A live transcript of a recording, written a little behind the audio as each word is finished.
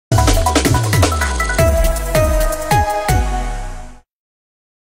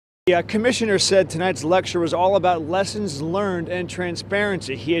The commissioner said tonight's lecture was all about lessons learned and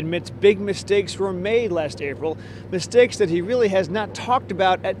transparency. He admits big mistakes were made last April, mistakes that he really has not talked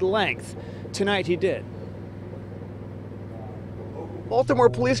about at length. Tonight he did. Baltimore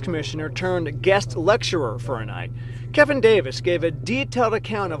Police Commissioner turned guest lecturer for a night. Kevin Davis gave a detailed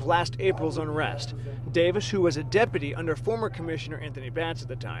account of last April's unrest. Davis, who was a deputy under former Commissioner Anthony Batts at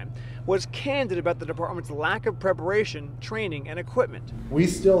the time, was candid about the department's lack of preparation, training, and equipment. We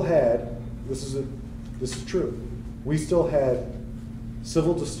still had, this is true, we still had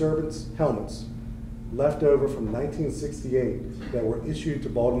civil disturbance helmets left over from 1968 that were issued to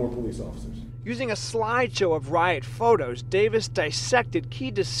Baltimore police officers. Using a slideshow of riot photos, Davis dissected key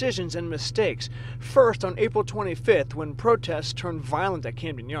decisions and mistakes. First, on April 25th, when protests turned violent at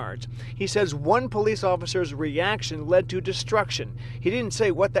Camden Yards, he says one police officer's reaction led to destruction. He didn't say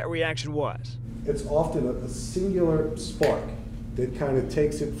what that reaction was. It's often a singular spark that kind of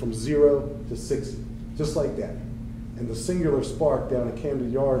takes it from 0 to 60, just like that. And the singular spark down at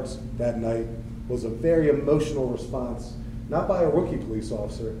Camden Yards that night was a very emotional response, not by a rookie police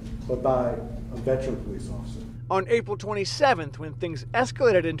officer, but by a veteran police officer. On April 27th, when things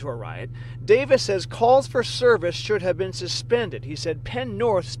escalated into a riot, Davis says calls for service should have been suspended. He said Penn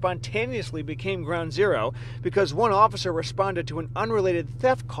North spontaneously became ground zero because one officer responded to an unrelated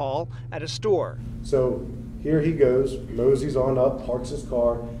theft call at a store. So here he goes, moseys on up, parks his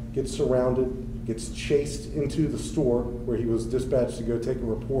car, gets surrounded, gets chased into the store where he was dispatched to go take a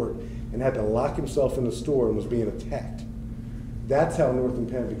report, and had to lock himself in the store and was being attacked. That's how North and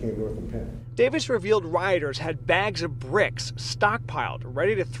Penn became North and Penn. Davis revealed rioters had bags of bricks stockpiled,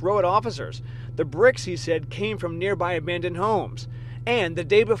 ready to throw at officers. The bricks, he said, came from nearby abandoned homes. And the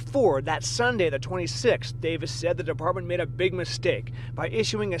day before, that Sunday, the 26th, Davis said the department made a big mistake by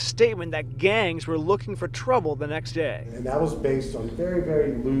issuing a statement that gangs were looking for trouble the next day. And that was based on very,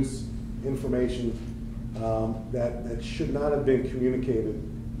 very loose information that should not have been communicated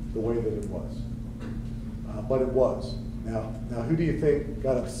the way that it was. But it was. Now, who do you think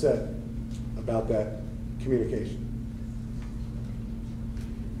got upset about that communication?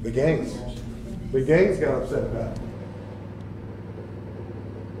 The gangs. The gangs got upset about it.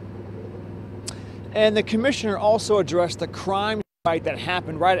 And the commissioner also addressed the crime fight that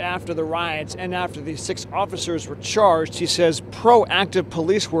happened right after the riots and after the 6 officers were charged. He says proactive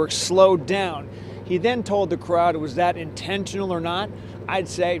police work slowed down. He then told the crowd, was that intentional or not? I'd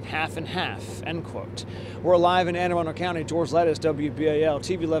say half and half, end quote. We're live in Anne Arundel County. George Lettis,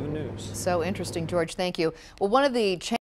 WBAL-TV 11 News. So interesting, George. Thank you. Well, one of the